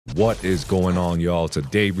What is going on, y'all?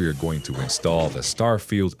 Today we are going to install the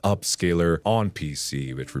STARFIELD Upscaler on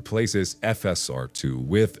PC, which replaces FSR2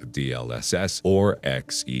 with DLSS or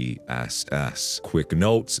XeSS. Quick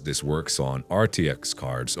notes, this works on RTX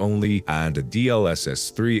cards only, and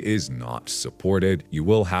DLSS 3 is not supported. You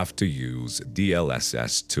will have to use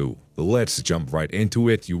DLSS 2. Let's jump right into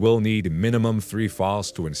it. You will need minimum 3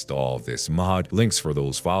 files to install this mod. Links for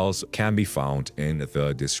those files can be found in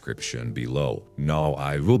the description below. Now,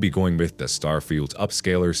 I will be going with the STARFIELD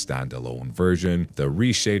Upscaler standalone version. The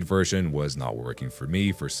Reshade version was not working for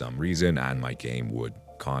me for some reason, and my game would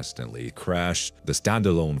constantly crash. The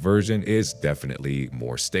standalone version is definitely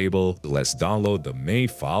more stable. Let's download the main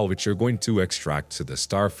file, which you're going to extract to the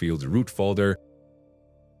STARFIELD root folder.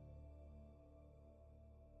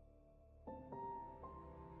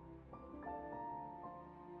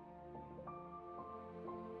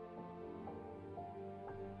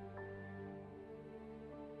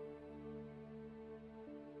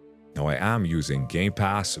 Now, I am using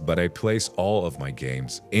Gamepass, but I place all of my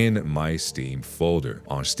games in my Steam folder.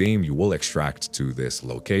 On Steam, you will extract to this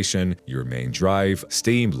location your main drive,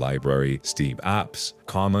 Steam library, Steam apps,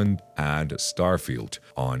 Common, and STARFIELD.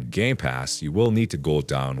 On Gamepass, you will need to go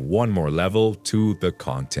down one more level to the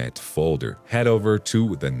content folder. Head over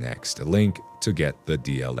to the next link to get the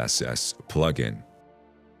DLSS plugin.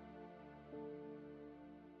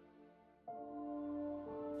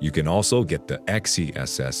 You can also get the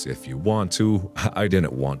XeSS if you want to. I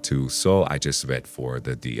didn't want to, so I just went for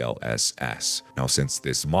the DLSS. Now, since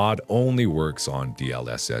this mod only works on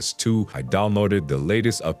DLSS 2, I downloaded the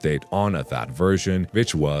latest update on that version,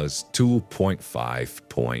 which was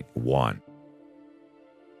 2.5.1.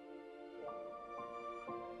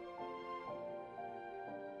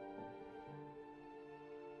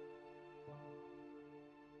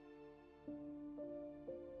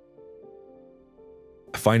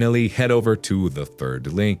 Finally, head over to the third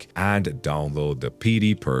link and download the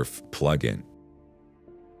PDPerf plugin.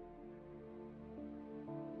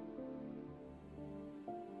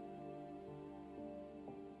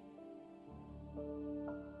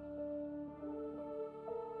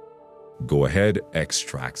 Go ahead,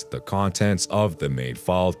 extract the contents of the main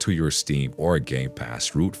file to your Steam or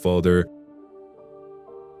Gamepass root folder.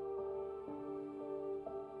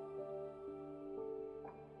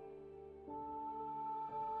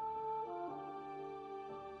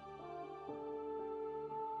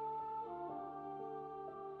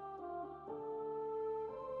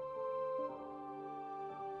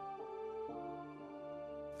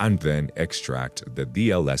 And then extract the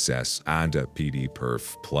DLSS and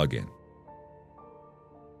PDPerf plugin.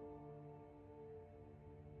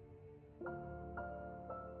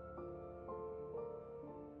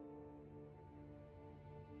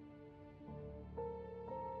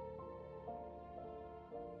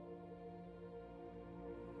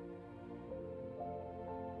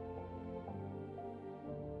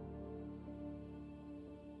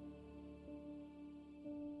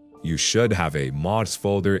 You should have a mods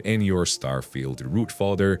folder in your STARFIELD root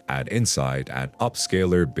folder and inside an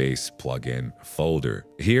Upscaler base plugin folder.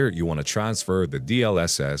 Here, you want to transfer the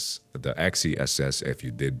DLSS, the XeSS if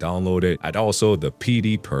you did download it, and also the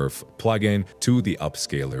PDPerf plugin to the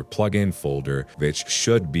Upscaler plugin folder, which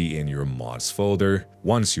should be in your mods folder.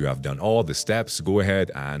 Once you have done all the steps, go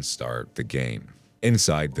ahead and start the game.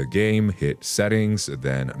 Inside the game, hit Settings,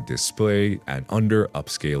 then Display, and under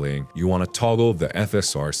Upscaling, you want to toggle the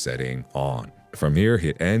FSR setting on. From here,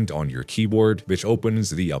 hit End on your keyboard, which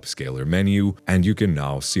opens the Upscaler menu, and you can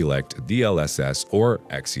now select DLSS or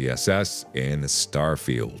XeSS in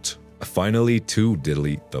STARFIELD. Finally, to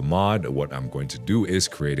delete the mod, what I'm going to do is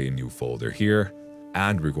create a new folder here.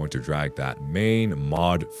 And we're going to drag that main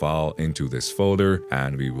mod file into this folder,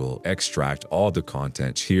 and we will extract all the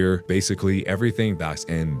content here. Basically, everything that's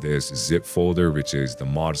in this zip folder, which is the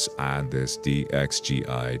mods and this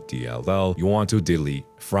DXGI-DLL, you want to delete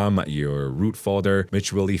from your root folder,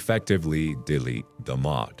 which will effectively delete the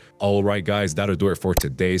mod. Alright guys, that'll do it for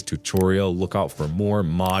today's tutorial. Look out for more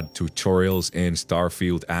mod tutorials in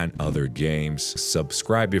STARFIELD and other games.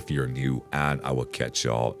 Subscribe if you're new, and I will catch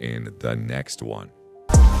y'all in the next one.